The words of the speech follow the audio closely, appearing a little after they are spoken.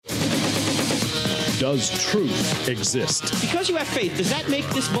Does truth exist? Because you have faith, does that make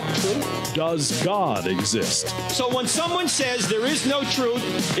this book true? Does God exist? So when someone says there is no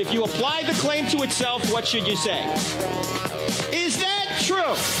truth, if you apply the claim to itself, what should you say? Is that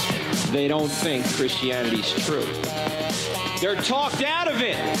true? They don't think Christianity's true. They're talked out of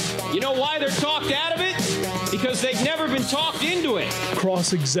it. You know why they're talked out of it? Because they've never been talked into it.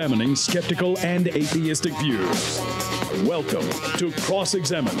 Cross-examining skeptical and atheistic views. Welcome to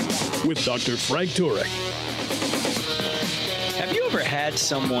Cross-Examine with Dr. Frank Turek. Have you ever had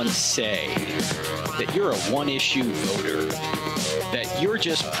someone say that you're a one-issue voter, that you're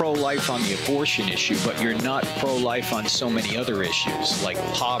just pro-life on the abortion issue, but you're not pro-life on so many other issues like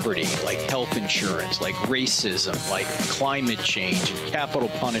poverty, like health insurance, like racism, like climate change, capital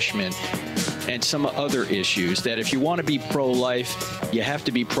punishment, and some other issues, that if you want to be pro-life, you have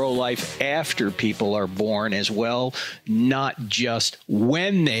to be pro-life after people are born as well, not just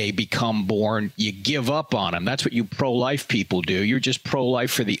when they become born, you give up on them. That's what you pro-life people do. You're just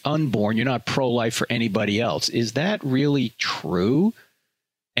pro-life for the unborn. You're not pro-life for anybody else. Is that really true?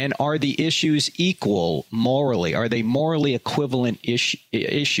 And are the issues equal morally? Are they morally equivalent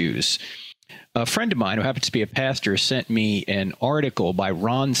issues? A friend of mine who happens to be a pastor sent me an article by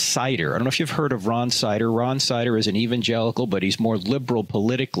Ron Sider. I don't know if you've heard of Ron Sider. Ron Sider is an evangelical, but he's more liberal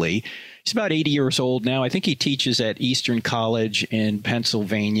politically. He's about 80 years old now. I think he teaches at Eastern College in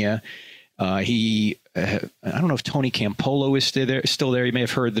Pennsylvania. I don't know if Tony Campolo is still there. You may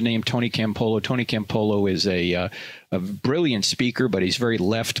have heard the name Tony Campolo. Tony Campolo is a brilliant speaker, but he's very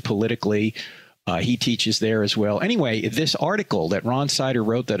left politically. He teaches there as well. Anyway, this article that Ron Sider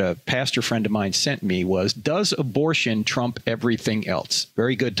wrote that a pastor friend of mine sent me was, Does Abortion Trump Everything Else?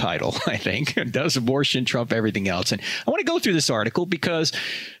 Very good title, I think. Does Abortion Trump Everything Else? And I want to go through this article because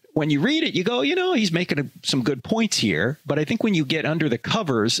when you read it, you go, he's making some good points here. But I think when you get under the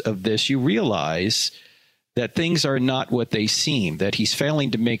covers of this, you realize that things are not what they seem, that he's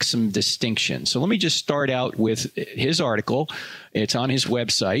failing to make some distinctions. So let me just start out with his article. It's on his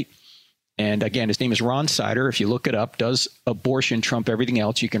website. And again, his name is Ron Sider. If you look it up, Does Abortion Trump Everything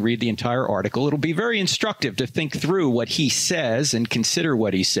Else? You can read the entire article. It'll be very instructive to think through what he says and consider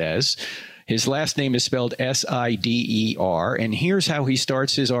what he says. His last name is spelled Sider, and here's how he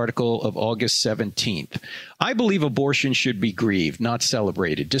starts his article of August 17th. I believe abortion should be grieved, not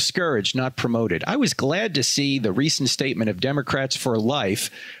celebrated, discouraged, not promoted. I was glad to see the recent statement of Democrats for Life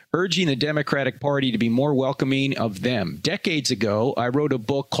urging the Democratic Party to be more welcoming of them. Decades ago, I wrote a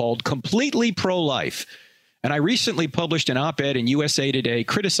book called Completely Pro-Life, and I recently published an op-ed in USA Today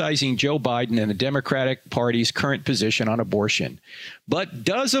criticizing Joe Biden and the Democratic Party's current position on abortion. But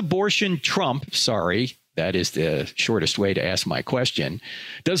does abortion trump, that is the shortest way to ask my question,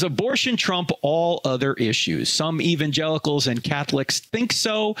 does abortion trump all other issues? Some evangelicals and Catholics think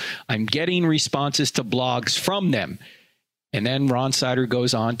so. I'm getting responses to blogs from them. And then Ron Sider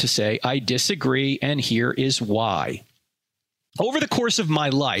goes on to say, I disagree, and here is why. Over the course of my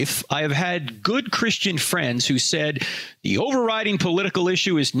life, I have had good Christian friends who said the overriding political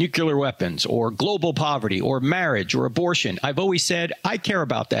issue is nuclear weapons or global poverty or marriage or abortion. I've always said I care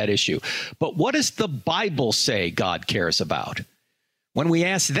about that issue. But what does the Bible say God cares about? When we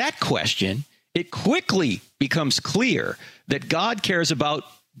ask that question, it quickly becomes clear that God cares about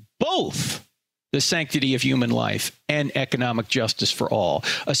both the sanctity of human life and economic justice for all,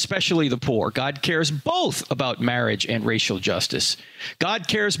 especially the poor. God cares both about marriage and racial justice. God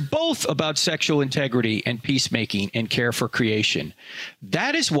cares both about sexual integrity and peacemaking and care for creation.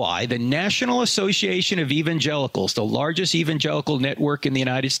 That is why the National Association of Evangelicals, the largest evangelical network in the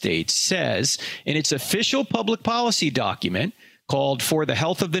United States, says in its official public policy document called For the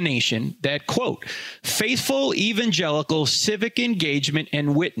Health of the Nation that, quote, faithful evangelical civic engagement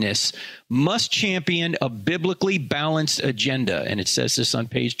and witness must champion a biblically balanced agenda. And it says this on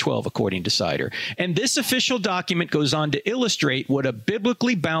page 12, according to Sider. And this official document goes on to illustrate what a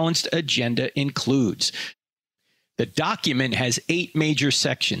biblically balanced agenda includes. The document has 8 major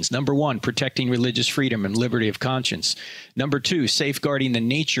sections. Number 1, protecting religious freedom and liberty of conscience. Number 2, safeguarding the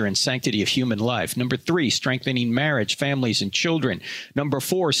nature and sanctity of human life. Number 3, strengthening marriage, families, and children. Number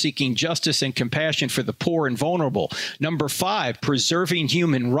 4, seeking justice and compassion for the poor and vulnerable. Number 5, preserving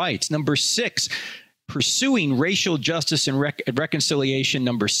human rights. Number 6, pursuing racial justice and reconciliation.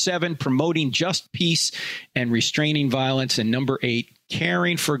 Number 7, promoting just peace and restraining violence. And number 8,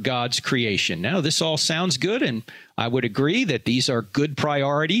 caring for God's creation. Now, this all sounds good, and I would agree that these are good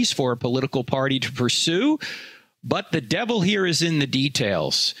priorities for a political party to pursue, but the devil here is in the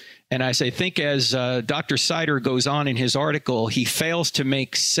details. And I think as Dr. Sider goes on in his article, he fails to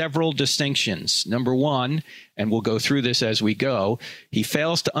make several distinctions. Number one, and we'll go through this as we go, he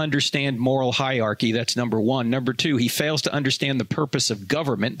fails to understand moral hierarchy. That's number one. Number two, he fails to understand the purpose of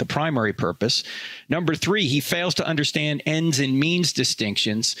government, the primary purpose. Number three, he fails to understand ends and means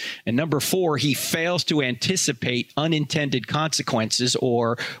distinctions. And number four, he fails to anticipate unintended consequences,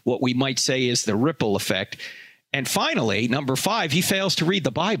 or what we might say is the ripple effect. And finally, number five, he fails to read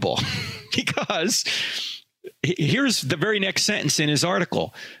the Bible because here's the very next sentence in his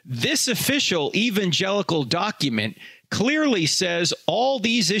article. This official evangelical document clearly says all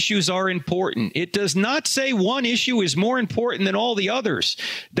these issues are important. It does not say one issue is more important than all the others.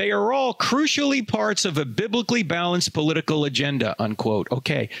 They are all crucially parts of a biblically balanced political agenda, unquote.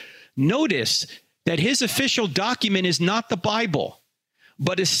 Okay, notice that his official document is not the Bible,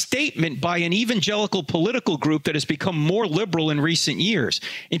 but a statement by an evangelical political group that has become more liberal in recent years.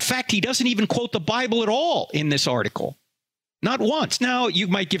 In fact, he doesn't even quote the Bible at all in this article. Not once. Now, you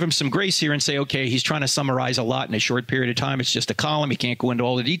might give him some grace here and say, okay, he's trying to summarize a lot in a short period of time. It's just a column. He can't go into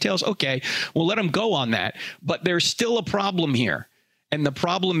all the details. Okay, we'll let him go on that. But there's still a problem here. And the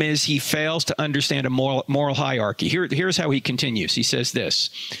problem is he fails to understand a moral hierarchy. Here's how he continues. He says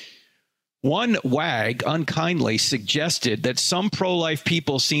this. One wag unkindly suggested that some pro-life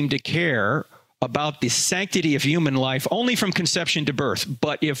people seem to care about the sanctity of human life only from conception to birth.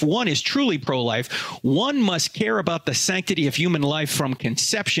 But if one is truly pro-life, one must care about the sanctity of human life from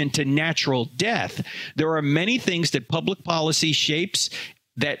conception to natural death. There are many things that public policy shapes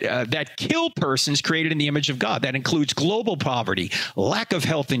that kill persons created in the image of God. That includes global poverty, lack of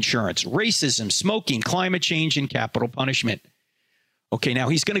health insurance, racism, smoking, climate change, and capital punishment. Okay, now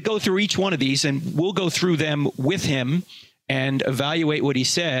he's going to go through each one of these, and we'll go through them with him and evaluate what he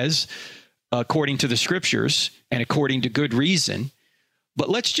says according to the scriptures and according to good reason. But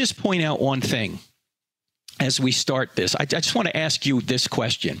let's just point out one thing as we start this. I just want to ask you this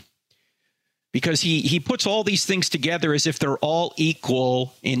question, because he puts all these things together as if they're all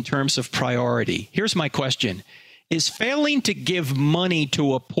equal in terms of priority. Here's my question. Is failing to give money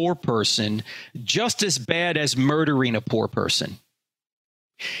to a poor person just as bad as murdering a poor person?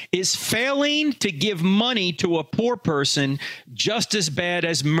 Is failing to give money to a poor person just as bad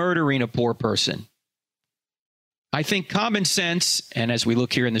as murdering a poor person? I think common sense, and as we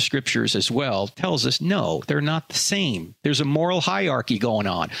look here in the scriptures as well, tells us no, they're not the same. There's a moral hierarchy going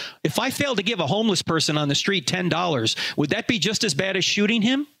on. If I fail to give a homeless person on the street $10, would that be just as bad as shooting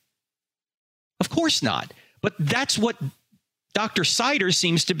him? Of course not. But that's what Dr. Sider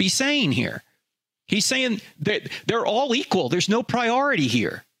seems to be saying here. He's saying that they're all equal. There's no priority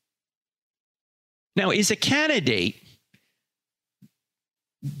here. Now, is a candidate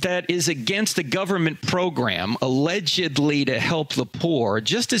that is against a government program allegedly to help the poor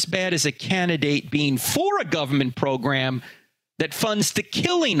just as bad as a candidate being for a government program that funds the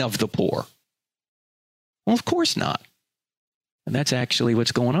killing of the poor? Well, of course not. And that's actually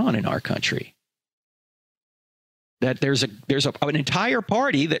what's going on in our country. That there's an entire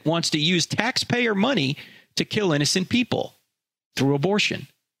party that wants to use taxpayer money to kill innocent people through abortion.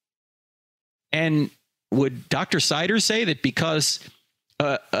 And would Dr. Sider say that because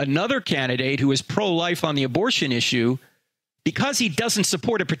another candidate who is pro-life on the abortion issue, because he doesn't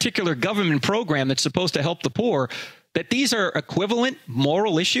support a particular government program that's supposed to help the poor, that these are equivalent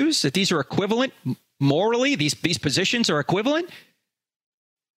moral issues, that these are equivalent morally, these positions are equivalent?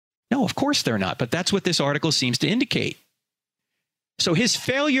 No, of course they're not. But that's what this article seems to indicate. So his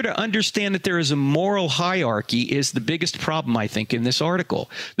failure to understand that there is a moral hierarchy is the biggest problem, I think, in this article.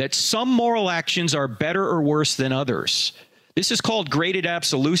 That some moral actions are better or worse than others. This is called graded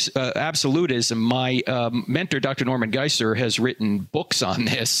absolutism. My mentor, Dr. Norman Geisler, has written books on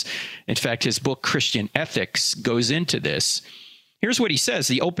this. In fact, his book, Christian Ethics, goes into this. Here's what he says,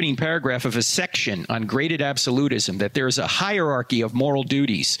 the opening paragraph of a section on graded absolutism, that there is a hierarchy of moral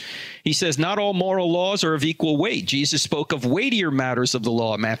duties. He says, not all moral laws are of equal weight. Jesus spoke of weightier matters of the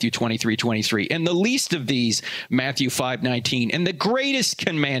law, Matthew 23:23, and the least of these, Matthew 5:19, and the greatest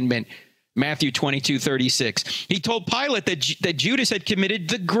commandment, Matthew 22:36. He told Pilate that Judas had committed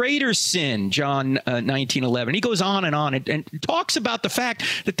the greater sin, John 19:11. He goes on and talks about the fact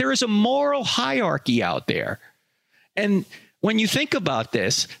that there is a moral hierarchy out there. And when you think about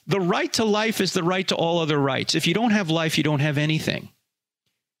this, the right to life is the right to all other rights. If you don't have life, you don't have anything.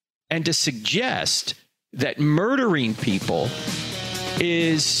 And to suggest that murdering people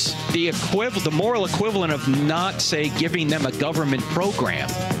is the moral equivalent of not, say, giving them a government program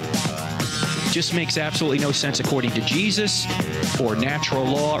just makes absolutely no sense according to Jesus or natural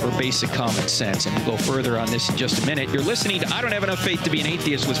law or basic common sense. And we'll go further on this in just a minute. You're listening to I Don't Have Enough Faith to Be an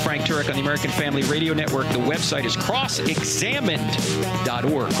Atheist with Frank Turek on the American Family Radio Network. The website is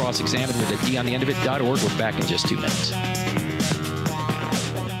crossexamined.org. Cross-examined with a D on the end of it.org. We're back in just 2 minutes.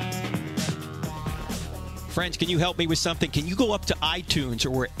 Friends, can you help me with something? Can you go up to iTunes or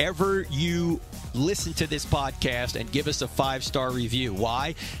wherever you listen to this podcast and give us a 5-star review?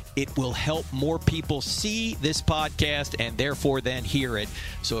 Why? It will help more people see this podcast and therefore then hear it.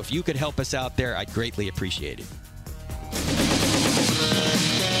 So if you could help us out there, I'd greatly appreciate it.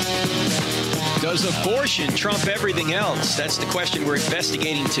 Does abortion trump everything else? That's the question we're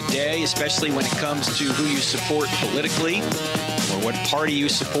investigating today, especially when it comes to who you support politically, or what party you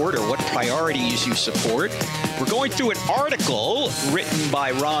support, or what priorities you support. We're going through an article written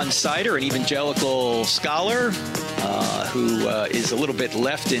by Ron Sider, an evangelical scholar who is a little bit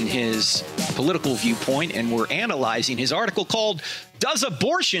left in his political viewpoint, and we're analyzing his article called Does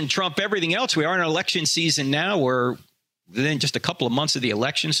Abortion Trump Everything Else? We are in election season now. We're within just a couple of months of the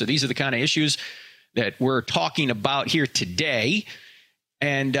election, so these are the kind of issues that we're talking about here today.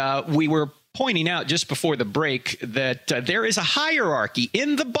 And we were pointing out just before the break that there is a hierarchy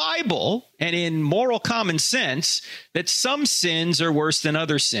in the Bible and in moral common sense that some sins are worse than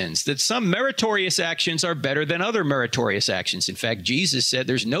other sins, that some meritorious actions are better than other meritorious actions. In fact, Jesus said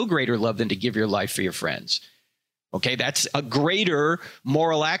there's no greater love than to give your life for your friends. Okay, that's a greater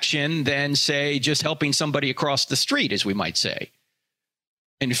moral action than, say, just helping somebody across the street, as we might say.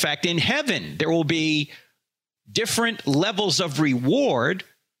 In fact, in heaven, there will be different levels of reward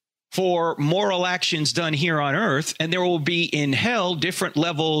for moral actions done here on earth, and there will be in hell different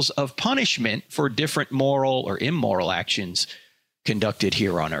levels of punishment for different moral or immoral actions conducted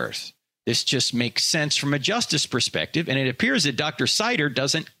here on earth. This just makes sense from a justice perspective, and it appears that Dr. Sider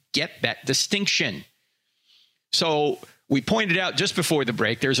doesn't get that distinction. So we pointed out just before the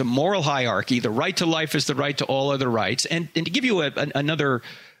break, there's a moral hierarchy. The right to life is the right to all other rights. And to give you another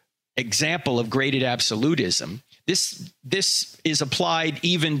example of graded absolutism, this is applied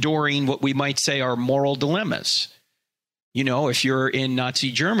even during what we might say are moral dilemmas. You know, if you're in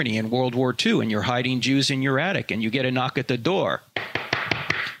Nazi Germany in World War II and you're hiding Jews in your attic and you get a knock at the door.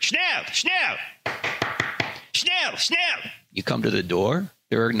 Schnell, Schnell, Schnell, Schnell. You come to the door.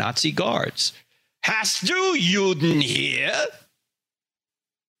 There are Nazi guards. Hast du Juden here?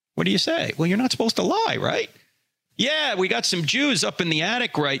 What do you say? Well, you're not supposed to lie, right? Yeah, we got some Jews up in the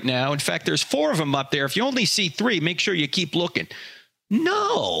attic right now. In fact, there's 4 of them up there. If you only see 3, make sure you keep looking.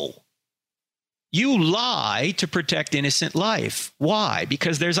 No. You lie to protect innocent life. Why?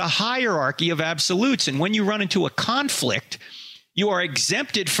 Because there's a hierarchy of absolutes. And when you run into a conflict, you are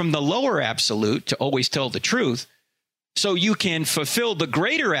exempted from the lower absolute to always tell the truth, so you can fulfill the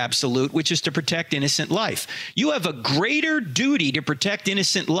greater absolute, which is to protect innocent life. You have a greater duty to protect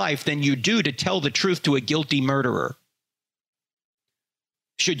innocent life than you do to tell the truth to a guilty murderer.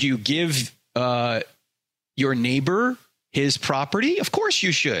 Should you give your neighbor his property? Of course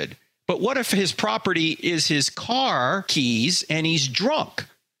you should. But what if his property is his car keys and he's drunk?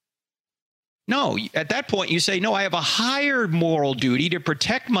 No, at that point you say, no, I have a higher moral duty to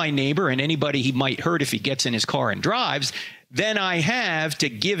protect my neighbor and anybody he might hurt if he gets in his car and drives than I have to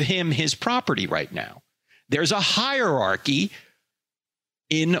give him his property right now. There's a hierarchy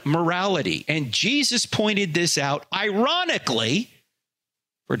in morality. And Jesus pointed this out, ironically,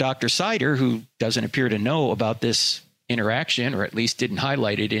 for Dr. Sider, who doesn't appear to know about this interaction, or at least didn't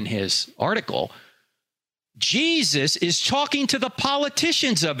highlight it in his article. Jesus is talking to the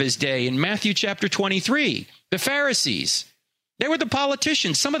politicians of his day in Matthew chapter 23, the Pharisees. They were the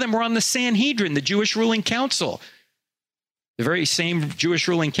politicians. Some of them were on the Sanhedrin, the Jewish ruling council, the very same Jewish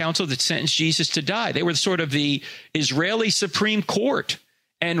ruling council that sentenced Jesus to die. They were sort of the Israeli Supreme Court.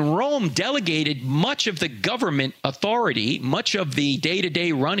 And Rome delegated much of the government authority, much of the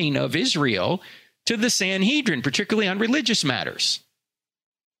day-to-day running of Israel to the Sanhedrin, particularly on religious matters.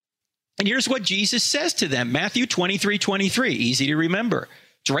 And here's what Jesus says to them, Matthew 23:23, easy to remember.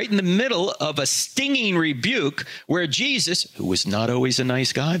 It's right in the middle of a stinging rebuke where Jesus, who was not always a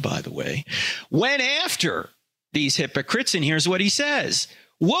nice guy, by the way, went after these hypocrites. And here's what he says.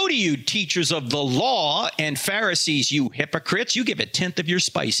 Woe to you, teachers of the law and Pharisees, you hypocrites. You give a tenth of your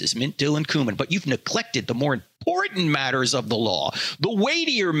spices, mint, dill, and cumin, but you've neglected the more important matters of the law, the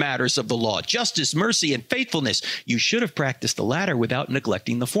weightier matters of the law, justice, mercy, and faithfulness. You should have practiced the latter without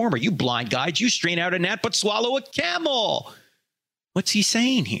neglecting the former. You blind guides, you strain out a gnat, but swallow a camel. What's he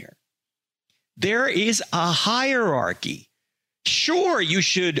saying here? There is a hierarchy. Sure, you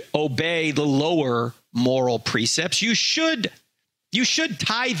should obey the lower moral precepts. You should You should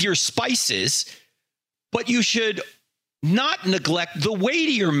tithe your spices, but you should not neglect the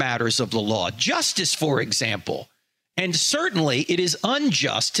weightier matters of the law, justice, for example. And certainly it is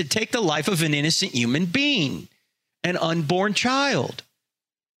unjust to take the life of an innocent human being, an unborn child.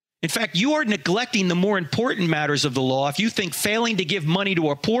 In fact, you are neglecting the more important matters of the law if you think failing to give money to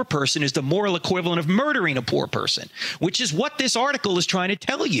a poor person is the moral equivalent of murdering a poor person, which is what this article is trying to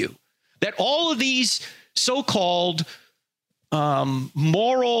tell you, that all of these so-called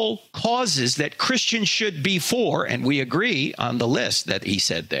moral causes that Christians should be for, and we agree on the list that he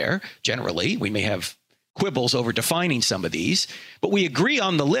said there. Generally, we may have quibbles over defining some of these, but we agree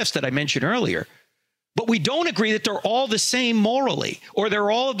on the list that I mentioned earlier. But we don't agree that they're all the same morally, or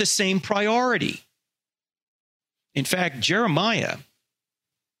they're all of the same priority. In fact, Jeremiah,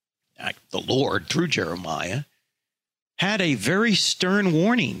 the Lord through Jeremiah, had a very stern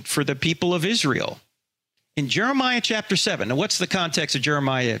warning for the people of Israel. In Jeremiah chapter 7, now what's the context of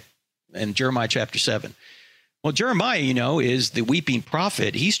Jeremiah and Jeremiah chapter 7? Well, Jeremiah, is the weeping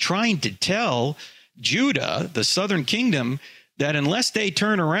prophet. He's trying to tell Judah, the southern kingdom, that unless they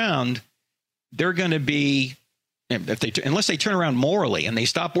turn around, they're going to be, unless they turn around morally and they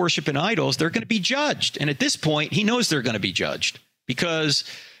stop worshiping idols, they're going to be judged. And at this point, he knows they're going to be judged because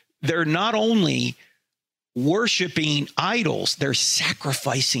they're not only worshiping idols, they're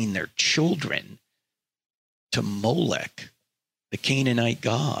sacrificing their children to Molech, the Canaanite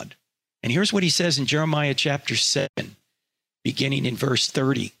god. And here's what he says in Jeremiah chapter 7, beginning in verse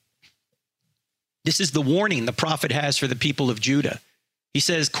 30. This is the warning the prophet has for the people of Judah. He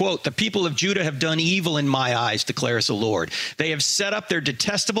says, quote, "The people of Judah have done evil in my eyes, declares the Lord. They have set up their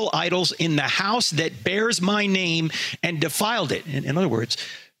detestable idols in the house that bears my name and defiled it." In other words,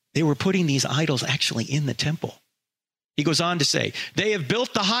 they were putting these idols actually in the temple. He goes on to say, "They have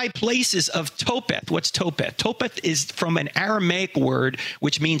built the high places of Topeth." What's Topeth? Topeth is from an Aramaic word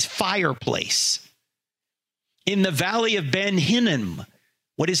which means fireplace. "In the valley of Ben Hinnom."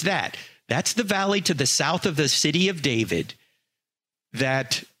 What is that? That's the valley to the south of the city of David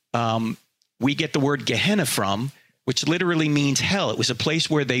that we get the word Gehenna from, which literally means hell. It was a place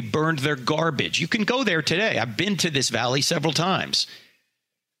where they burned their garbage. You can go there today. I've been to this valley several times.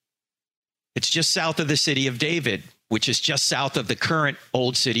 It's just south of the city of David, which is just south of the current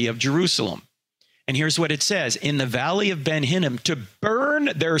old city of Jerusalem. And here's what it says: "In the valley of Ben Hinnom, to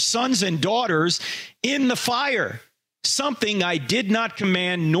burn their sons and daughters in the fire. Something I did not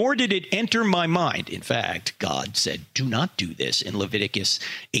command, nor did it enter my mind." In fact, God said, do not do this in Leviticus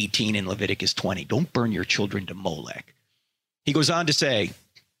 18 and Leviticus 20. Don't burn your children to Molech. He goes on to say,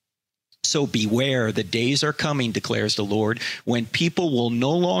 "So beware, the days are coming, declares the Lord, when people will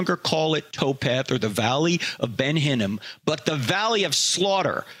no longer call it Topeth or the valley of Ben Hinnom, but the valley of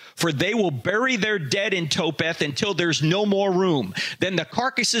slaughter. For they will bury their dead in Topeth until there's no more room. Then the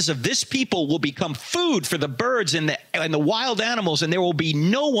carcasses of this people will become food for the birds and the wild animals, and there will be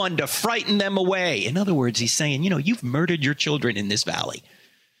no one to frighten them away." In other words, he's saying, you've murdered your children in this valley.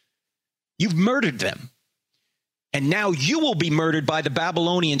 You've murdered them. And now you will be murdered by the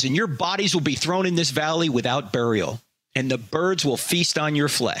Babylonians, and your bodies will be thrown in this valley without burial, and the birds will feast on your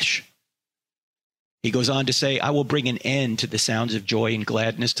flesh. He goes on to say, "I will bring an end to the sounds of joy and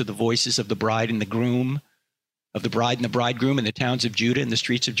gladness, to the voices of the bride and the groom, of the bride and the bridegroom in the towns of Judah and the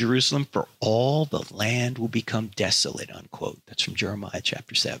streets of Jerusalem, for all the land will become desolate," unquote. That's from Jeremiah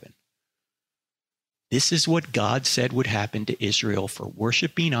chapter 7. This is what God said would happen to Israel for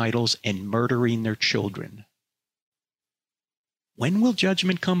worshiping idols and murdering their children. When will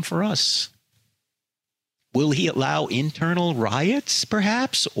judgment come for us? Will he allow internal riots,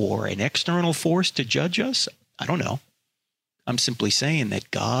 perhaps, or an external force to judge us? I don't know. I'm simply saying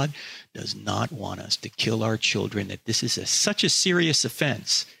that God does not want us to kill our children, that this is such a serious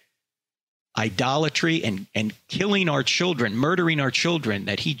offense, idolatry and killing our children, murdering our children,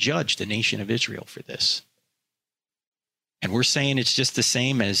 that he judged the nation of Israel for this. And we're saying it's just the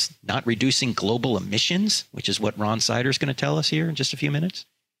same as not reducing global emissions, which is what Ron Sider is going to tell us here in just a few minutes.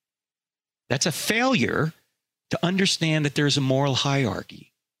 That's a failure to understand that there's a moral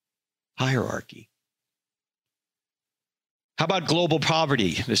hierarchy. How about global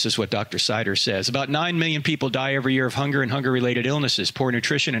poverty? This is what Dr. Sider says. About 9 million people die every year of hunger and hunger-related illnesses. Poor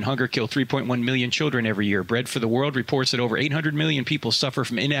nutrition and hunger kill 3.1 million children every year. Bread for the World reports that over 800 million people suffer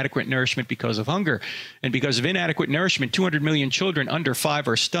from inadequate nourishment because of hunger. And because of inadequate nourishment, 200 million children under 5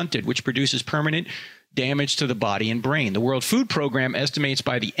 are stunted, which produces permanent damage to the body and brain. The World Food Program estimates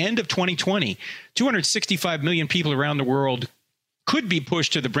by the end of 2020, 265 million people around the world could be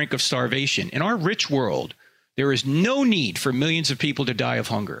pushed to the brink of starvation. In our rich world, there is no need for millions of people to die of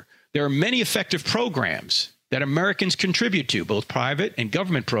hunger. There are many effective programs that Americans contribute to, both private and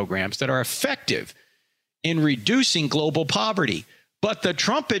government programs that are effective in reducing global poverty. But the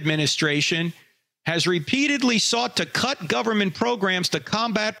Trump administration has repeatedly sought to cut government programs to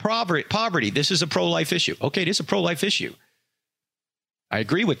combat poverty. This is a pro-life issue. Okay, it is a pro-life issue. I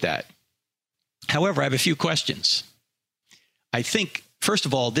agree with that. However, I have a few questions. I think, first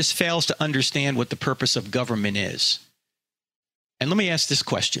of all, this fails to understand what the purpose of government is. And let me ask this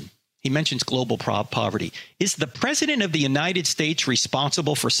question. He mentions global poverty. Is the president of the United States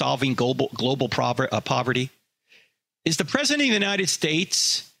responsible for solving global poverty? Is the president of the United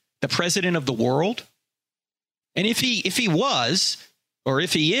States the president of the world? And if he was, or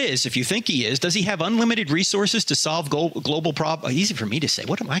if he is, if you think he is, does he have unlimited resources to solve global problem? Easy for me to say.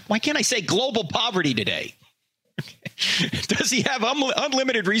 Why can't I say global poverty today? Does he have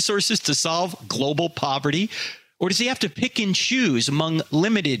unlimited resources to solve global poverty? Or does he have to pick and choose among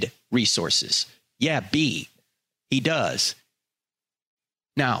limited resources? Yeah, B, he does.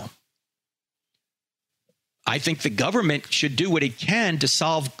 Now, I think the government should do what it can to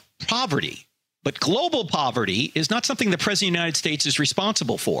solve poverty. But global poverty is not something the President of the United States is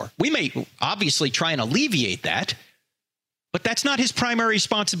responsible for. We may obviously try and alleviate that, but that's not his primary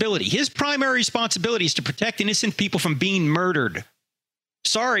responsibility. His primary responsibility is to protect innocent people from being murdered.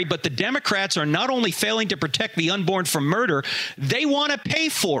 Sorry, but the Democrats are not only failing to protect the unborn from murder, they want to pay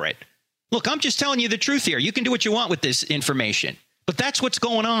for it. Look, I'm just telling you the truth here. You can do what you want with this information, but that's what's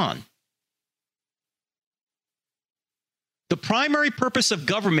going on. The primary purpose of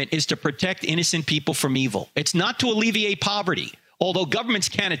government is to protect innocent people from evil. It's not to alleviate poverty. Although governments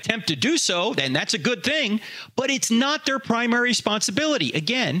can attempt to do so, then that's a good thing, but it's not their primary responsibility.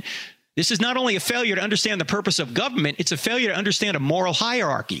 Again, this is not only a failure to understand the purpose of government, it's a failure to understand a moral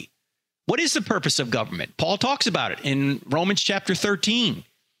hierarchy. What is the purpose of government? Paul talks about it in Romans chapter 13.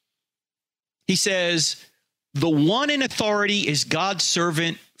 He says, the one in authority is God's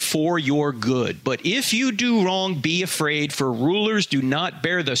servant for your good. But if you do wrong, be afraid, for rulers do not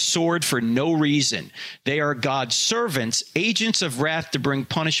bear the sword for no reason. They are God's servants, agents of wrath to bring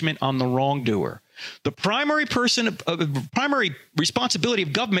punishment on the wrongdoer. The primary responsibility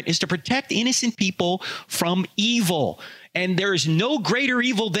of government is to protect innocent people from evil. And there is no greater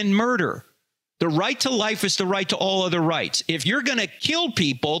evil than murder. The right to life is the right to all other rights. If you're going to kill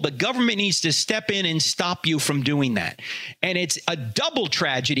people, the government needs to step in and stop you from doing that. And it's a double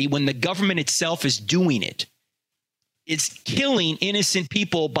tragedy when the government itself is doing it. It's killing innocent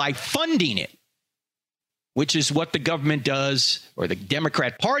people by funding it, which is what the government does, or the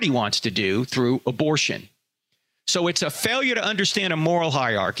Democrat Party wants to do, through abortion. So it's a failure to understand a moral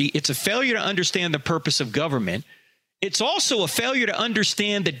hierarchy. It's a failure to understand the purpose of government. It's also a failure to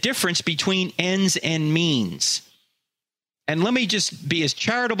understand the difference between ends and means. And let me just be as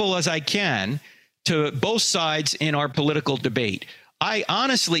charitable as I can to both sides in our political debate. I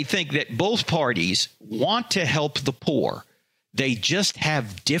honestly think that both parties want to help the poor. They just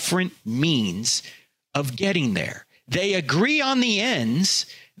have different means of getting there. They agree on the ends.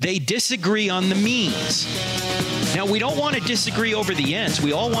 They disagree on the means. Now, we don't want to disagree over the ends.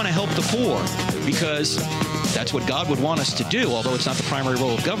 We all want to help the poor because that's what God would want us to do, although it's not the primary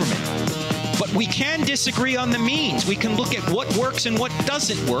role of government. But we can disagree on the means. We can look at what works and what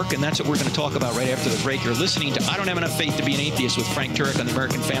doesn't work, and that's what we're going to talk about right after the break. You're listening to I Don't Have Enough Faith to Be an Atheist with Frank Turek on the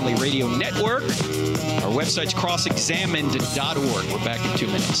American Family Radio Network. Our website's crossexamined.org. We're back in 2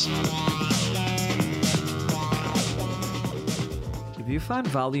 minutes. If you find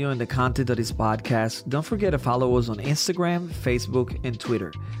value in the content of this podcast, don't forget to follow us on Instagram, Facebook, and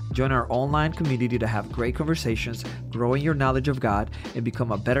Twitter. Join our online community to have great conversations, grow in your knowledge of God, and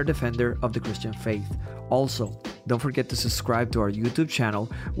become a better defender of the Christian faith. Also, don't forget to subscribe to our YouTube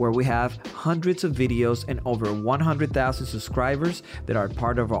channel, where we have hundreds of videos and over 100,000 subscribers that are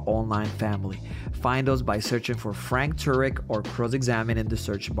part of our online family. Find us by searching for Frank Turek or Cross Examine in the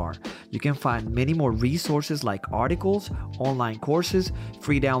search bar. You can find many more resources like articles, online courses,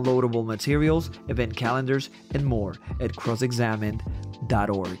 free downloadable materials, event calendars, and more at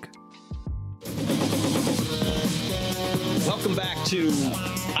crossexamined.org. Welcome back to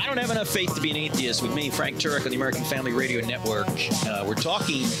I Don't Have Enough Faith to Be an Atheist with me, Frank Turek, on the American Family Radio Network. We're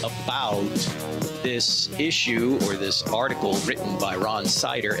talking about this issue, or this article written by Ron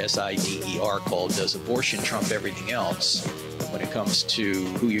Sider, S-I-D-E-R, called Does Abortion Trump Everything Else? When it comes to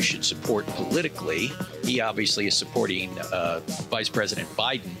who you should support politically. He obviously is supporting Vice President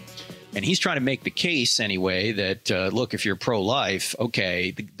Biden. And he's trying to make the case anyway that, look, if you're pro-life,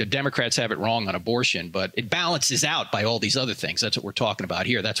 okay, the Democrats have it wrong on abortion, but it balances out by all these other things. That's what we're talking about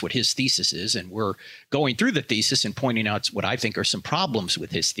here. That's what his thesis is. And we're going through the thesis and pointing out what I think are some problems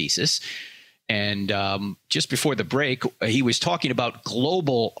with his thesis. And just before the break, he was talking about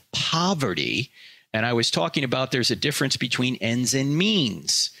global poverty. And I was talking about there's a difference between ends and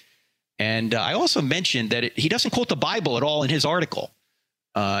means. And I also mentioned that he doesn't quote the Bible at all in his article.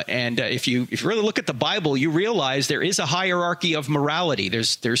 If you really look at the Bible, you realize there is a hierarchy of morality.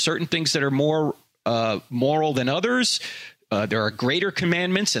 There's certain things that are more moral than others. There are greater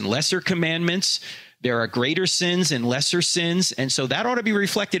commandments and lesser commandments. There are greater sins and lesser sins. And so that ought to be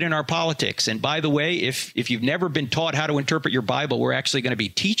reflected in our politics. And by the way, if you've never been taught how to interpret your Bible, we're actually going to be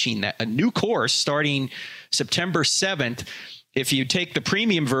teaching that, a new course starting September 7th. If you take the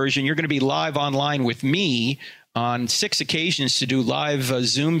premium version, you're going to be live online with me on 6 occasions to do live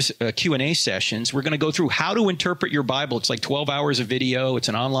Zoom Q&A sessions. We're going to go through how to interpret your Bible. It's like 12 hours of video. It's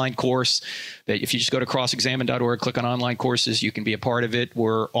an online course that if you just go to crossexamine.org, click on online courses, you can be a part of it.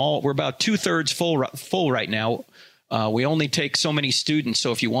 We're about 2/3 full right now. We only take so many students.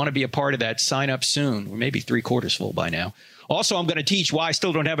 So if you want to be a part of that, sign up soon. We're maybe 3/4 full by now. Also, I'm going to teach why I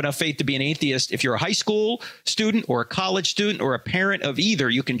still don't have enough faith to be an atheist. If you're a high school student or a college student or a parent of either,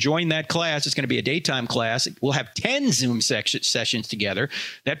 you can join that class. It's going to be a daytime class. We'll have 10 Zoom sessions together.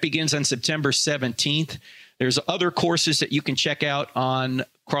 That begins on September 17th. There's other courses that you can check out on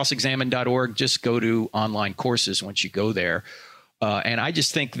crossexamine.org. Just go to online courses once you go there. And I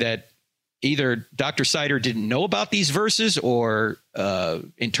just think that either Dr. Sider didn't know about these verses or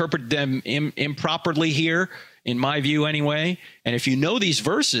interpreted them improperly here, in my view anyway. And if you know these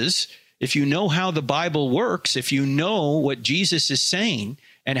verses, if you know how the Bible works, if you know what Jesus is saying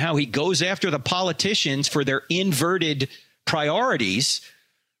and how he goes after the politicians for their inverted priorities,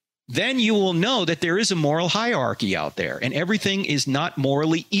 then you will know that there is a moral hierarchy out there and everything is not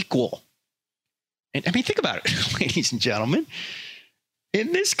morally equal. And I mean, think about it, ladies and gentlemen.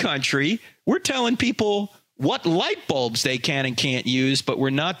 In this country, we're telling people what light bulbs they can and can't use, but we're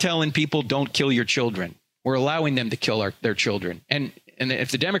not telling people don't kill your children. We're allowing them to kill their children. And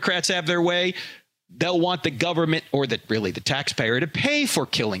if the Democrats have their way, they'll want the government or the taxpayer to pay for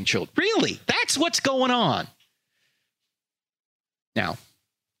killing children. Really, that's what's going on. Now,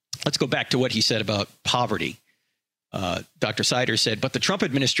 let's go back to what he said about poverty. Dr. Sider said, but the Trump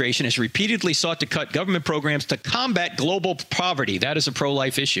administration has repeatedly sought to cut government programs to combat global poverty. That is a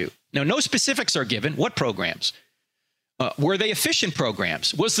pro-life issue. Now, no specifics are given. What programs? Were they efficient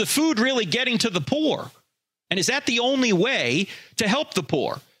programs? Was the food really getting to the poor? And is that the only way to help the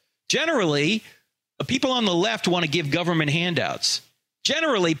poor? Generally, people on the left want to give government handouts.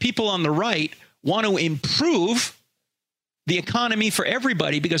 Generally, people on the right want to improve the economy for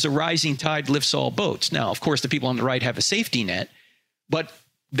everybody because a rising tide lifts all boats. Now, of course, the people on the right have a safety net, but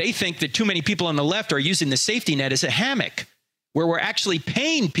they think that too many people on the left are using the safety net as a hammock where we're actually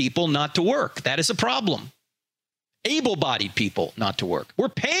paying people not to work. That is a problem. Able-bodied people not to work. We're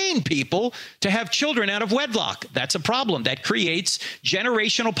paying people to have children out of wedlock. That's a problem. That creates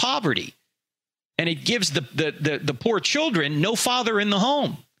generational poverty. And it gives the poor children no father in the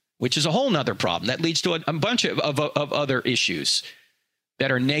home, which is a whole nother problem. That leads to a bunch of other issues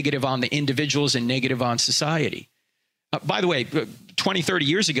that are negative on the individuals and negative on society. By the way, 20, 30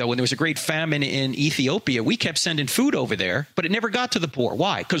 years ago, when there was a great famine in Ethiopia, we kept sending food over there, but it never got to the poor.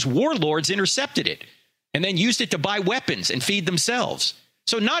 Why? Because warlords intercepted it and then used it to buy weapons and feed themselves.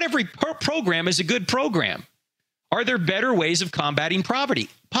 So not every program is a good program. Are there better ways of combating poverty?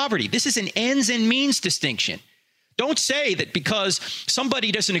 This is an ends and means distinction. Don't say that because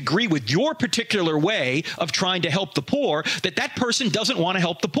somebody doesn't agree with your particular way of trying to help the poor, that person doesn't want to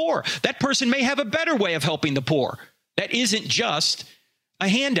help the poor. That person may have a better way of helping the poor. That isn't just a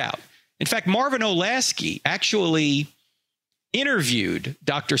handout. In fact, Marvin Olasky actually interviewed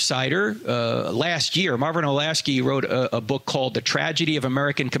Dr. Sider last year. Marvin Olasky wrote a book called The Tragedy of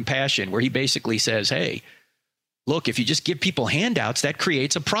American Compassion, where he basically says, hey, look, if you just give people handouts, that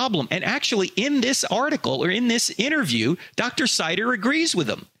creates a problem. And actually, in this article or in this interview, Dr. Sider agrees with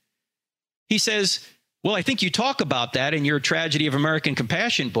him. He says, well, I think you talk about that in your Tragedy of American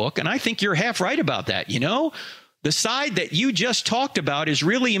Compassion book, and I think you're half right about that. You know, the side that you just talked about is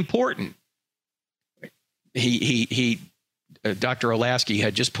really important. Dr. Olasky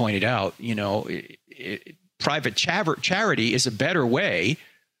had just pointed out, you know, private charity is a better way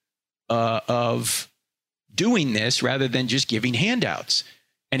of doing this rather than just giving handouts.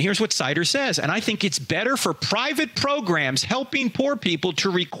 And here's what Sider says, and I think it's better for private programs helping poor people to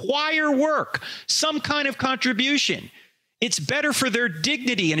require work, some kind of contribution. It's better for their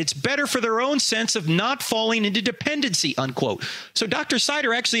dignity, and it's better for their own sense of not falling into dependency, unquote. So Dr.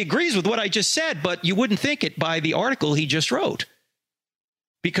 Sider actually agrees with what I just said, but you wouldn't think it by the article he just wrote.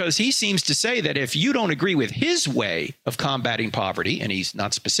 Because he seems to say that if you don't agree with his way of combating poverty, and he's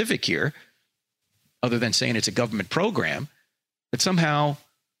not specific here, other than saying it's a government program, that somehow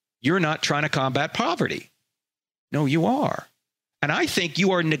you're not trying to combat poverty. No, you are. And I think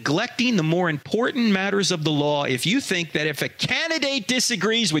you are neglecting the more important matters of the law if you think that if a candidate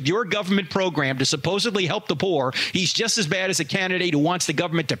disagrees with your government program to supposedly help the poor, he's just as bad as a candidate who wants the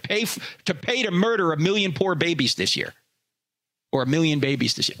government to pay to murder 1 million poor babies this year, or 1 million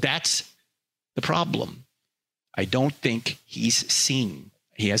babies this year. That's the problem. I don't think he's seen.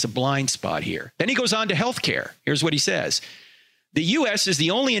 He has a blind spot here. Then he goes on to health care. Here's what he says. The U.S. is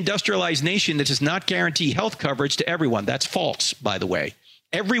the only industrialized nation that does not guarantee health coverage to everyone. That's false, by the way.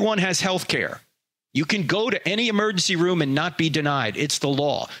 Everyone has health care. You can go to any emergency room and not be denied. It's the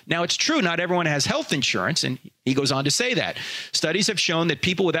law. Now, it's true, not everyone has health insurance, and he goes on to say that. Studies have shown that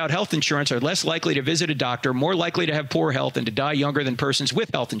people without health insurance are less likely to visit a doctor, more likely to have poor health, and to die younger than persons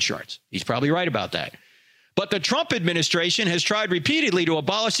with health insurance. He's probably right about that. But the Trump administration has tried repeatedly to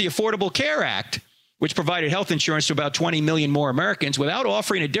abolish the Affordable Care Act, which provided health insurance to about 20 million more Americans, without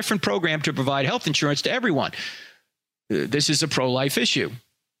offering a different program to provide health insurance to everyone. This is a pro-life issue.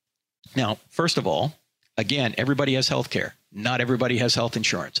 Now, first of all, again, everybody has health care. Not everybody has health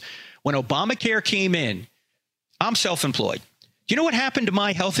insurance. When Obamacare came in, I'm self-employed. Do you know what happened to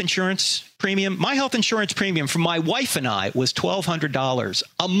my health insurance premium? My health insurance premium for my wife and I was $1,200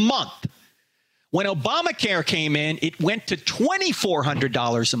 a month. When Obamacare came in, it went to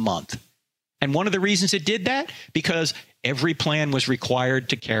 $2,400 a month. And one of the reasons it did that, because every plan was required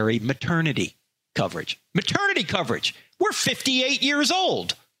to carry maternity coverage. Maternity coverage. We're 58 years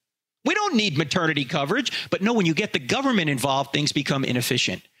old. We don't need maternity coverage. But no, when you get the government involved, things become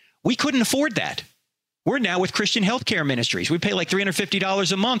inefficient. We couldn't afford that. We're now with Christian Healthcare Ministries. We pay like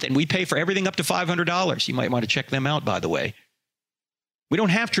 $350 a month, and we pay for everything up to $500. You might want to check them out, by the way. We don't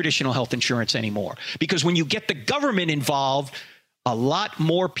have traditional health insurance anymore, because when you get the government involved, a lot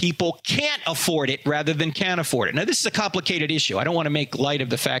more people can't afford it rather than can afford it. Now, this is a complicated issue. I don't want to make light of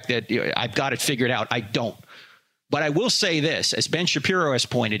the fact that I've got it figured out. I don't. But I will say this, as Ben Shapiro has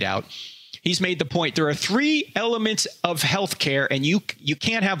pointed out, he's made the point there are 3 elements of health care, and you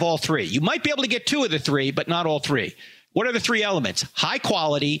can't have all 3. You might be able to get 2 of the 3, but not all 3. What are the 3 elements? High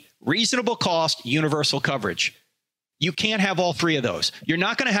quality, reasonable cost, universal coverage. You can't have all 3 of those. You're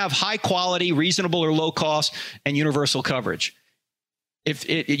not going to have high quality, reasonable or low cost, and universal coverage.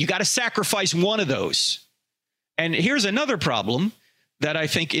 You got to sacrifice one of those. And here's another problem that I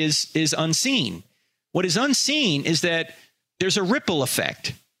think is unseen. What is unseen is that there's a ripple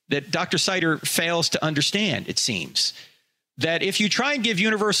effect that Dr. Sider fails to understand, it seems. That if you try and give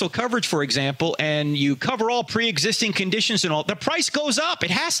universal coverage, for example, and you cover all pre-existing conditions and all, the price goes up.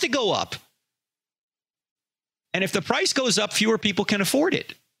 It has to go up. And if the price goes up, fewer people can afford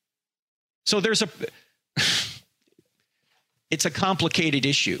it. So it's a complicated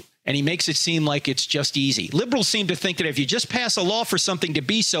issue, and he makes it seem like it's just easy. Liberals seem to think that if you just pass a law for something to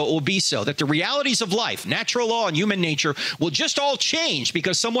be so, it will be so, that the realities of life, natural law and human nature, will just all change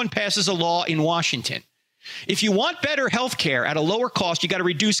because someone passes a law in Washington. If you want better health care at a lower cost, you got to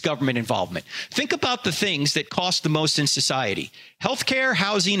reduce government involvement. Think about the things that cost the most in society. Health care,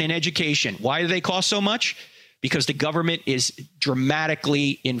 housing, and education. Why do they cost so much? Because the government is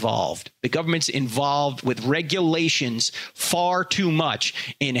dramatically involved. The government's involved with regulations far too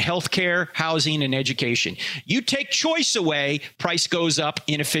much in healthcare, housing, and education. You take choice away, price goes up,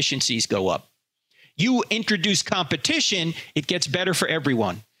 inefficiencies go up. You introduce competition, it gets better for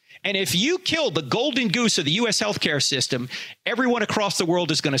everyone. And if you kill the golden goose of the U.S. healthcare system, everyone across the world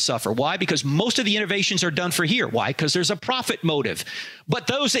is going to suffer. Why? Because most of the innovations are done for here. Why? Because there's a profit motive. But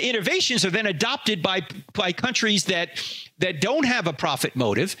those innovations are then adopted by countries that don't have a profit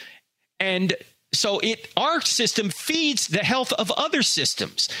motive. And so our system feeds the health of other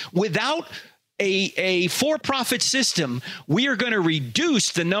systems. Without a for-profit system, we are going to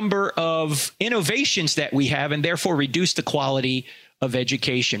reduce the number of innovations that we have and therefore reduce the quality of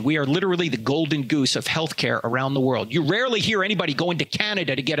education. We are literally the golden goose of healthcare around the world. You rarely hear anybody going to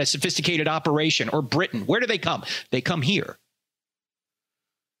Canada to get a sophisticated operation, or Britain. Where do they come? They come here.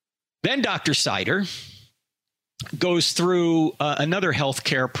 Then Dr. Sider goes through another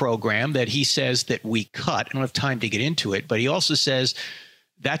healthcare program that he says that we cut. I don't have time to get into it, but he also says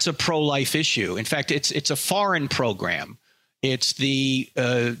that's a pro-life issue. In fact, it's a foreign program. It's the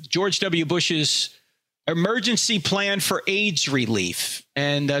George W. Bush's emergency plan for AIDS relief.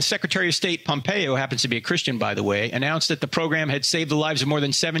 And Secretary of State Pompeo, happens to be a Christian, by the way, announced that the program had saved the lives of more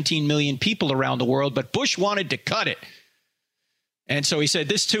than 17 million people around the world, but Bush wanted to cut it. And so he said,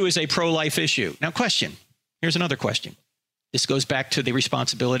 this too is a pro-life issue. Now, here's another question. This goes back to the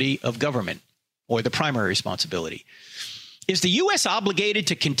responsibility of government, or the primary responsibility. Is the U.S. obligated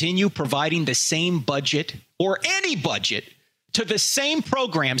to continue providing the same budget or any budget to the same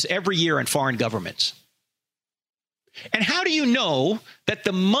programs every year in foreign governments? And how do you know that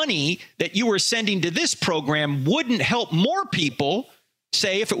the money that you were sending to this program wouldn't help more people,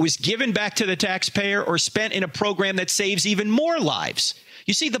 say, if it was given back to the taxpayer or spent in a program that saves even more lives?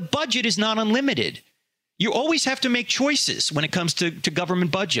 You see, the budget is not unlimited. You always have to make choices when it comes to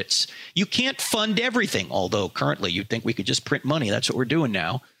government budgets. You can't fund everything, although currently you'd think we could just print money. That's what we're doing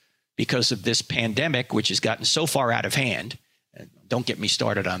now because of this pandemic, which has gotten so far out of hand. Don't get me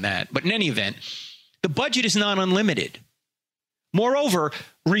started on that. But in any event, the budget is not unlimited. Moreover,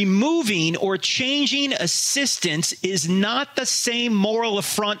 removing or changing assistance is not the same moral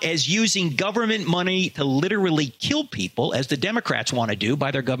affront as using government money to literally kill people, as the Democrats want to do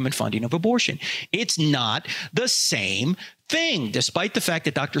by their government funding of abortion. It's not the same thing, despite the fact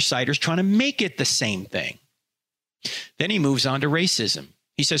that Dr. Sider's trying to make it the same thing. Then he moves on to racism.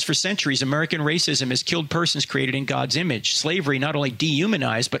 He says, for centuries, American racism has killed persons created in God's image. Slavery not only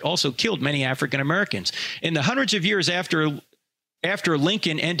dehumanized, but also killed many African Americans. In the hundreds of years after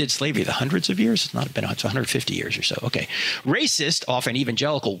Lincoln ended slavery, the hundreds of years? It's not been 150 years or so. Okay. Racist, often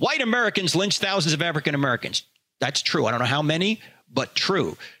evangelical, white Americans lynched thousands of African Americans. That's true. I don't know how many, but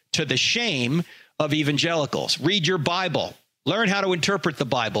true. To the shame of evangelicals. Read your Bible. Learn how to interpret the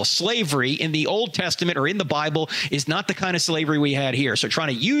Bible. Slavery in the Old Testament or in the Bible is not the kind of slavery we had here. So trying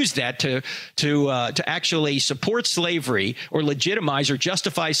to use that to actually support slavery or legitimize or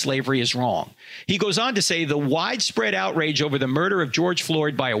justify slavery is wrong. He goes on to say the widespread outrage over the murder of George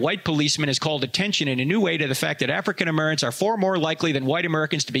Floyd by a white policeman has called attention in a new way to the fact that African Americans are far more likely than white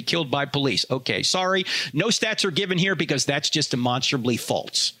Americans to be killed by police. Okay, sorry, no stats are given here because that's just demonstrably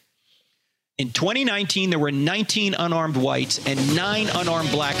false. In 2019, there were 19 unarmed whites and 9 unarmed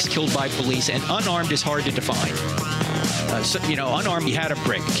blacks killed by police, and unarmed is hard to define. Unarmed, he had a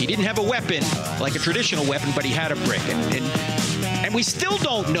brick. He didn't have a weapon like a traditional weapon, but he had a brick. And we still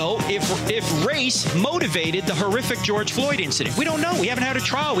don't know if race motivated the horrific George Floyd incident. We don't know. We haven't had a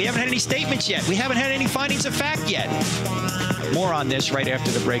trial. We haven't had any statements yet. We haven't had any findings of fact yet. More on this right after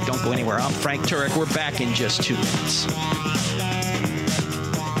the break. Don't go anywhere. I'm Frank Turek. We're back in just 2 minutes.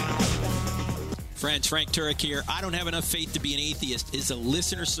 Friends, Frank Turek here. I Don't Have Enough Faith to Be an Atheist is a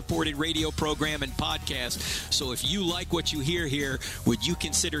listener-supported radio program and podcast. So if you like what you hear here, would you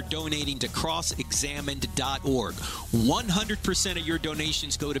consider donating to crossexamined.org? 100% of your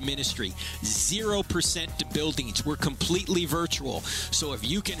donations go to ministry, 0% to buildings. We're completely virtual. So if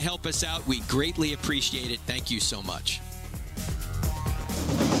you can help us out, we greatly appreciate it. Thank you so much.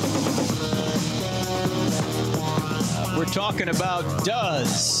 We're talking about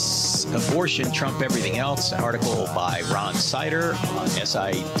does abortion trump everything else? An article by Ron Sider on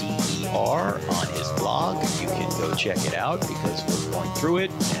SIDER on his blog. You can go check it out because we're going through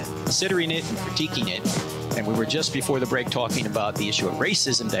it and considering it and critiquing it. And we were just before the break talking about the issue of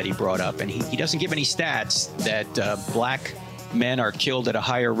racism that he brought up. And he doesn't give any stats that black men are killed at a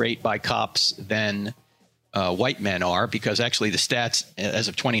higher rate by cops than white men are, because actually the stats as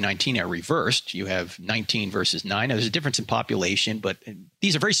of 2019 are reversed. You have 19 versus 9. Now, there's a difference in population, but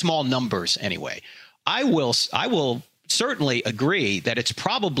these are very small numbers anyway. I will certainly agree that it's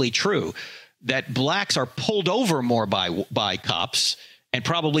probably true that blacks are pulled over more by cops and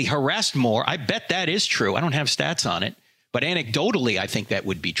probably harassed more. I bet that is true. I don't have stats on it, but anecdotally, I think that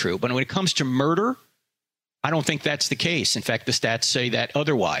would be true. But when it comes to murder, I don't think that's the case. In fact, the stats say that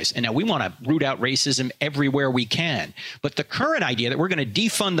otherwise. And now we want to root out racism everywhere we can. But the current idea that we're going to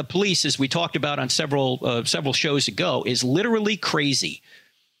defund the police, as we talked about on several shows ago, is literally crazy.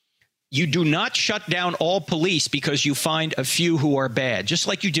 You do not shut down all police because you find a few who are bad, just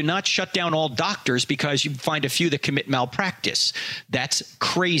like you do not shut down all doctors because you find a few that commit malpractice. That's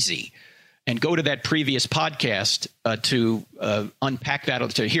crazy. And go to that previous podcast to unpack that,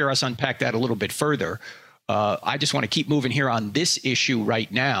 to hear us unpack that a little bit further. I just want to keep moving here on this issue right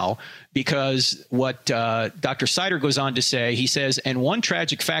now, because what Dr. Sider goes on to say, he says, and one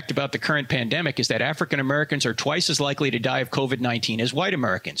tragic fact about the current pandemic is that African Americans are twice as likely to die of COVID-19 as white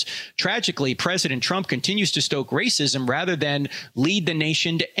Americans. Tragically, President Trump continues to stoke racism rather than lead the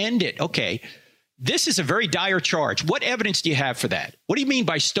nation to end it. Okay, this is a very dire charge. What evidence do you have for that? What do you mean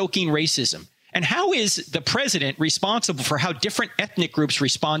by stoking racism? And how is the president responsible for how different ethnic groups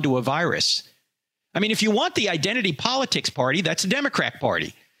respond to a virus? I mean, if you want the identity politics party, that's the Democrat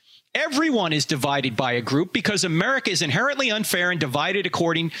Party. Everyone is divided by a group because America is inherently unfair and divided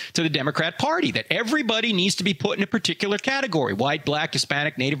according to the Democrat Party, that everybody needs to be put in a particular category: white, black,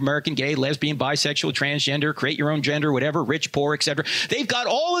 Hispanic, Native American, gay, lesbian, bisexual, transgender, create your own gender, whatever, rich, poor, etc. They've got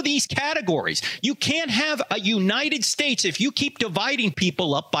all of these categories. You can't have a United States if you keep dividing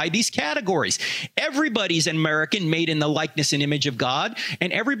people up by these categories. Everybody's an American, made in the likeness and image of God,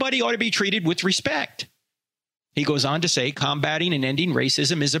 and everybody ought to be treated with respect. He goes on to say, combating and ending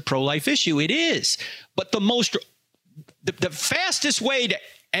racism is a pro-life issue. It is. But the fastest way to,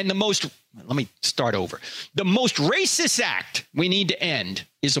 and the most, let me start over. The most racist act we need to end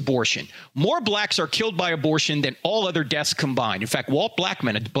is abortion. More blacks are killed by abortion than all other deaths combined. In fact, Walt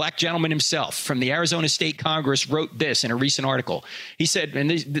Blackman, a black gentleman himself from the Arizona State Congress, wrote this in a recent article. He said, and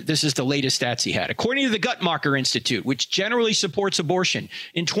this is the latest stats he had, according to the Guttmacher Institute, which generally supports abortion,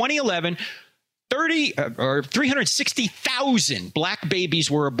 in 2011, 360,000 black babies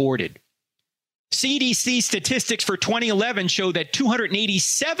were aborted. CDC statistics for 2011 show that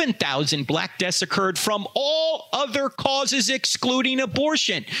 287,000 black deaths occurred from all other causes excluding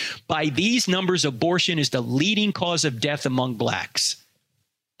abortion. By these numbers, abortion is the leading cause of death among blacks.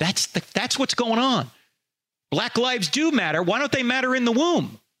 That's what's going on. Black lives do matter. Why don't they matter in the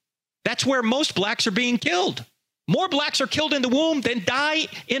womb? That's where most blacks are being killed. More blacks are killed in the womb than die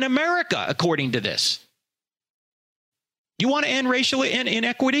in America, according to this. You want to end racial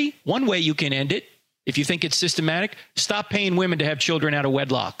inequity? One way you can end it, if you think it's systematic, stop paying women to have children out of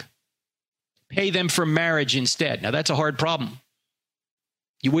wedlock. Pay them for marriage instead. Now, that's a hard problem.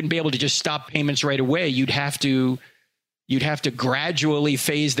 You wouldn't be able to just stop payments right away. You'd have to gradually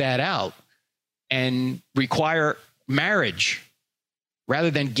phase that out and require marriage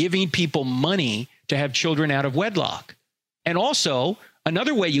rather than giving people money to have children out of wedlock. And also,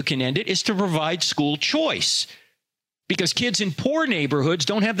 another way you can end it is to provide school choice, because kids in poor neighborhoods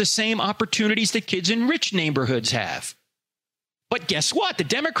don't have the same opportunities that kids in rich neighborhoods have. But guess what? The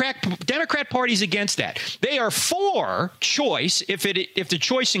Democrat Party's against that. They are for choice if the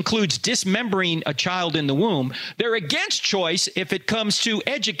choice includes dismembering a child in the womb. They're against choice if it comes to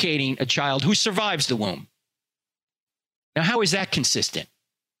educating a child who survives the womb. Now, how is that consistent?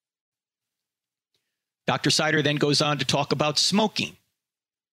 Dr. Sider then goes on to talk about smoking.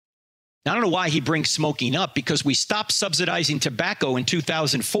 Now, I don't know why he brings smoking up, because we stopped subsidizing tobacco in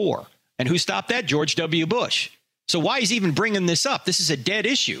 2004. And who stopped that? George W. Bush. So why is he even bringing this up? This is a dead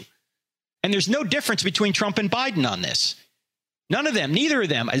issue. And there's no difference between Trump and Biden on this. None of them, neither of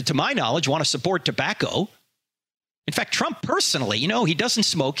them, to my knowledge, want to support tobacco. In fact, Trump personally, he doesn't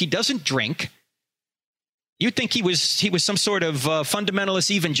smoke, he doesn't drink. You'd think he was some sort of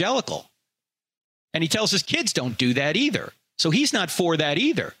fundamentalist evangelical. And he tells his kids don't do that either. So he's not for that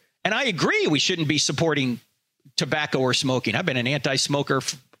either. And I agree we shouldn't be supporting tobacco or smoking. I've been an anti-smoker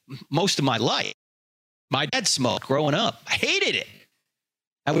most of my life. My dad smoked growing up. I hated it.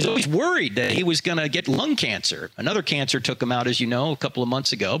 I was always worried that he was going to get lung cancer. Another cancer took him out, as you know, a couple of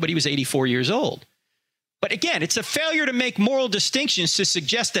months ago, but he was 84 years old. But again, it's a failure to make moral distinctions to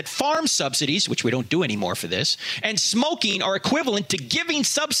suggest that farm subsidies, which we don't do anymore for this, and smoking are equivalent to giving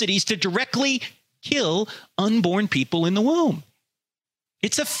subsidies to directly kill unborn people in the womb.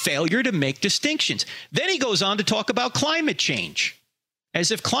 It's a failure to make distinctions. Then he goes on to talk about climate change,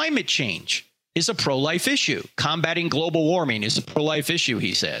 as if climate change is a pro-life issue. Combating global warming is a pro-life issue,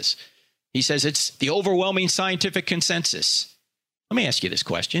 he says. He says it's the overwhelming scientific consensus. Let me ask you this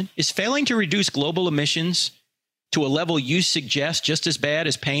question. Is failing to reduce global emissions to a level you suggest just as bad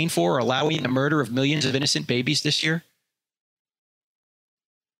as paying for or allowing the murder of millions of innocent babies this year?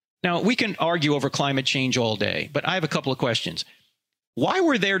 Now, we can argue over climate change all day, but I have a couple of questions. Why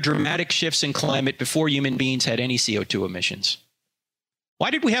were there dramatic shifts in climate before human beings had any CO2 emissions?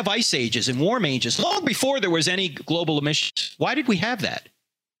 Why did we have ice ages and warm ages long before there was any global emissions? Why did we have that?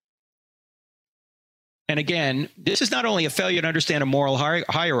 And again, this is not only a failure to understand a moral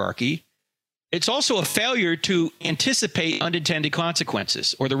hierarchy, it's also a failure to anticipate unintended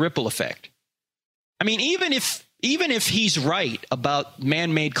consequences or the ripple effect. I mean, even if he's right about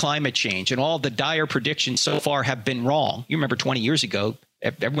man-made climate change and all the dire predictions so far have been wrong. You remember 20 years ago,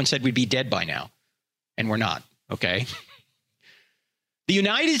 everyone said we'd be dead by now, and we're not, okay? The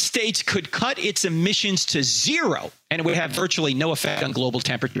United States could cut its emissions to zero, and it would have virtually no effect on global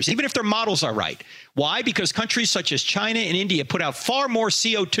temperatures, even if their models are right. Why? Because countries such as China and India put out far more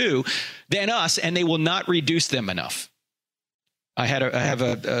CO2 than us, and they will not reduce them enough. I have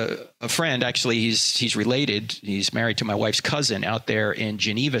a friend, actually, he's related. He's married to my wife's cousin out there in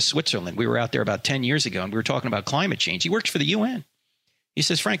Geneva, Switzerland. We were out there about 10 years ago, and we were talking about climate change. He works for the UN. He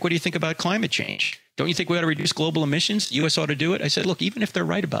says, Frank, what do you think about climate change? Don't you think we ought to reduce global emissions? The U.S. ought to do it. I said, look, even if they're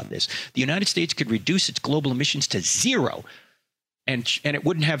right about this, the United States could reduce its global emissions to zero, and it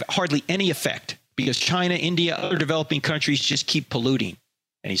wouldn't have hardly any effect because China, India, other developing countries just keep polluting.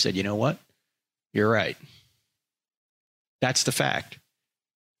 And he said, you know what? You're right. That's the fact.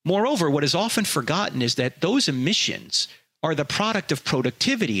 Moreover, what is often forgotten is that those emissions are the product of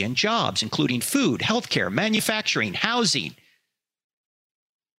productivity and jobs, including food, healthcare, manufacturing, housing.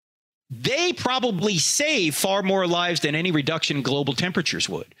 They probably save far more lives than any reduction in global temperatures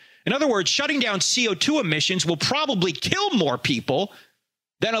would. In other words, shutting down CO2 emissions will probably kill more people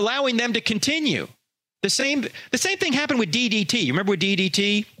than allowing them to continue. The same thing happened with DDT. You remember what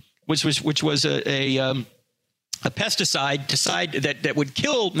DDT which was a pesticide that would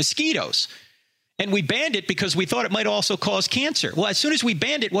kill mosquitoes. And we banned it because we thought it might also cause cancer. Well, as soon as we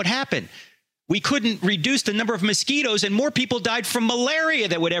banned it, what happened? We couldn't reduce the number of mosquitoes, and more people died from malaria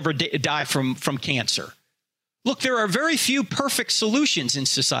than would ever die from cancer. Look, there are very few perfect solutions in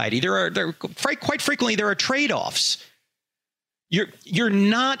society. Quite frequently, there are trade-offs. You're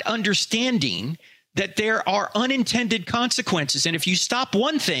not understanding that there are unintended consequences. And if you stop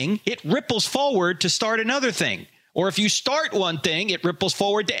one thing, it ripples forward to start another thing. Or if you start one thing, it ripples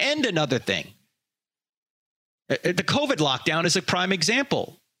forward to end another thing. The COVID lockdown is a prime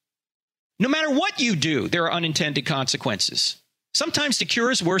example. No matter what you do, there are unintended consequences. Sometimes the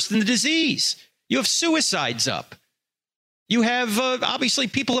cure is worse than the disease. You have suicides up. You have, obviously,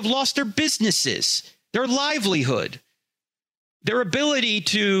 people have lost their businesses, their livelihood, their ability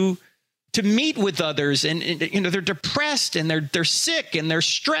to meet with others, and they're depressed and they're sick and they're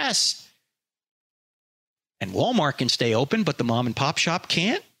stressed. And Walmart can stay open, but the mom and pop shop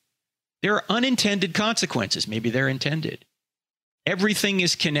can't. There are unintended consequences. Maybe they're intended. Everything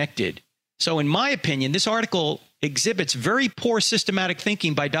is connected. So in my opinion, this article exhibits very poor systematic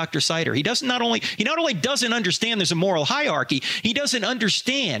thinking by Dr. Sider. He not only doesn't understand there's a moral hierarchy, he doesn't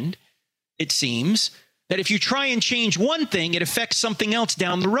understand, it seems, that if you try and change one thing, it affects something else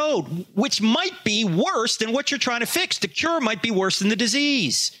down the road, which might be worse than what you're trying to fix. The cure might be worse than the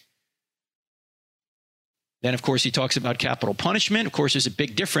disease. Then, of course, he talks about capital punishment. Of course, there's a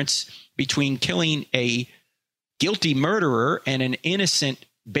big difference between killing a guilty murderer and an innocent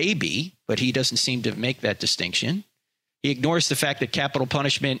baby, but he doesn't seem to make that distinction. He ignores the fact that capital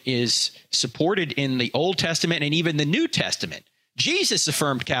punishment is supported in the Old Testament and even the New Testament. Jesus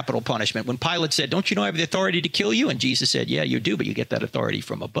affirmed capital punishment when Pilate said, don't you know I have the authority to kill you? And Jesus said, yeah, you do, but you get that authority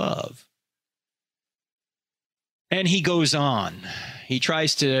from above. And he goes on. He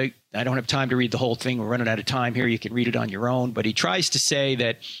tries to, I don't have time to read the whole thing. We're running out of time here. You can read it on your own. But he tries to say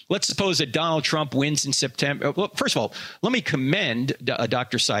that, let's suppose that Donald Trump wins in September. Well, first of all, let me commend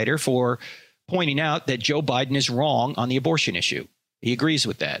Dr. Sider for pointing out that Joe Biden is wrong on the abortion issue. He agrees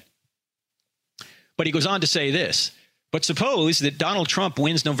with that. But he goes on to say this. But suppose that Donald Trump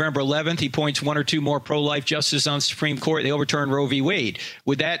wins November 11th. He appoints one or two more pro-life justices on the Supreme Court. They overturn Roe v. Wade.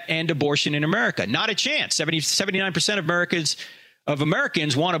 Would that end abortion in America? Not a chance. 79% of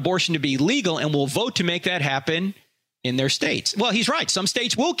Americans want abortion to be legal and will vote to make that happen in their states. Well, he's right. Some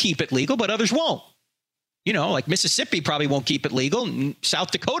states will keep it legal, but others won't. You know, like Mississippi probably won't keep it legal.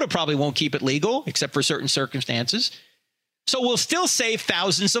 South Dakota probably won't keep it legal, except for certain circumstances. So we'll still save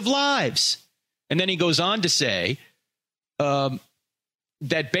thousands of lives. And then he goes on to say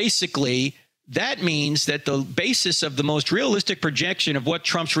that basically that means that the basis of the most realistic projection of what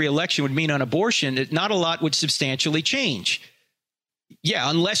Trump's reelection would mean on abortion, not a lot would substantially change. Yeah,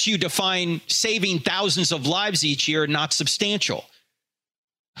 unless you define saving thousands of lives each year not substantial.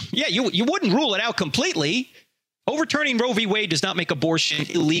 Yeah, you wouldn't rule it out completely. Overturning Roe v. Wade does not make abortion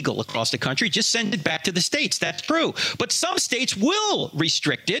illegal across the country. Just send it back to the states. That's true. But some states will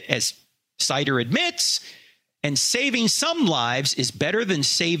restrict it, as Sider admits, and saving some lives is better than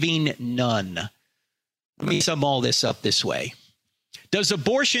saving none. Let me sum all this up this way. Does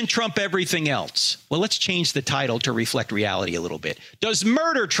abortion trump everything else? Well, let's change the title to reflect reality a little bit. Does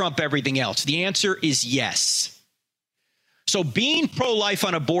murder trump everything else? The answer is yes. So being pro-life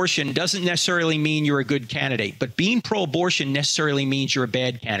on abortion doesn't necessarily mean you're a good candidate, but being pro-abortion necessarily means you're a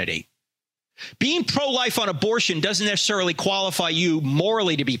bad candidate. Being pro-life on abortion doesn't necessarily qualify you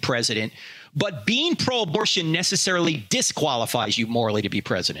morally to be president, but being pro-abortion necessarily disqualifies you morally to be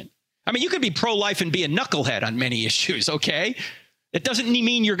president. I mean, you could be pro-life and be a knucklehead on many issues, okay? That doesn't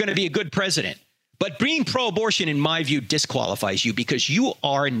mean you're going to be a good president. But being pro-abortion, in my view, disqualifies you because you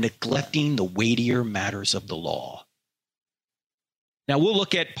are neglecting the weightier matters of the law. Now, we'll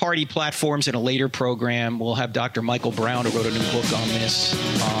look at party platforms in a later program. We'll have Dr. Michael Brown, who wrote a new book on this.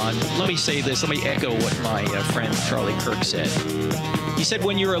 Let me say this. Let me echo what my friend Charlie Kirk said. He said,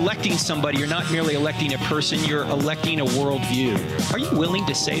 when you're electing somebody, you're not merely electing a person, you're electing a worldview. Are you willing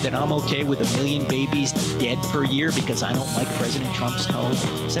to say that I'm okay with 1 million babies dead per year because I don't like President Trump's tone?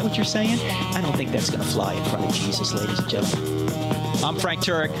 Is that what you're saying? I don't think that's going to fly in front of Jesus, ladies and gentlemen. I'm Frank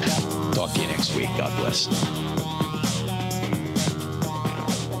Turek. Talk to you next week. God bless.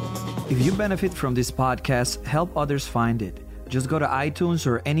 If you benefit from this podcast, help others find it. Just go to iTunes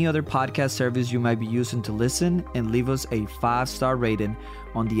or any other podcast service you might be using to listen and leave us a 5-star rating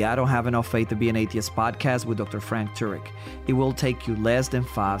on the I Don't Have Enough Faith to Be an Atheist podcast with Dr. Frank Turek. It will take you less than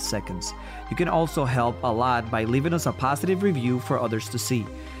 5 seconds. You can also help a lot by leaving us a positive review for others to see.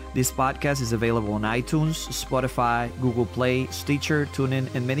 This podcast is available on iTunes, Spotify, Google Play, Stitcher,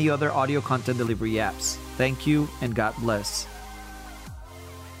 TuneIn, and many other audio content delivery apps. Thank you and God bless.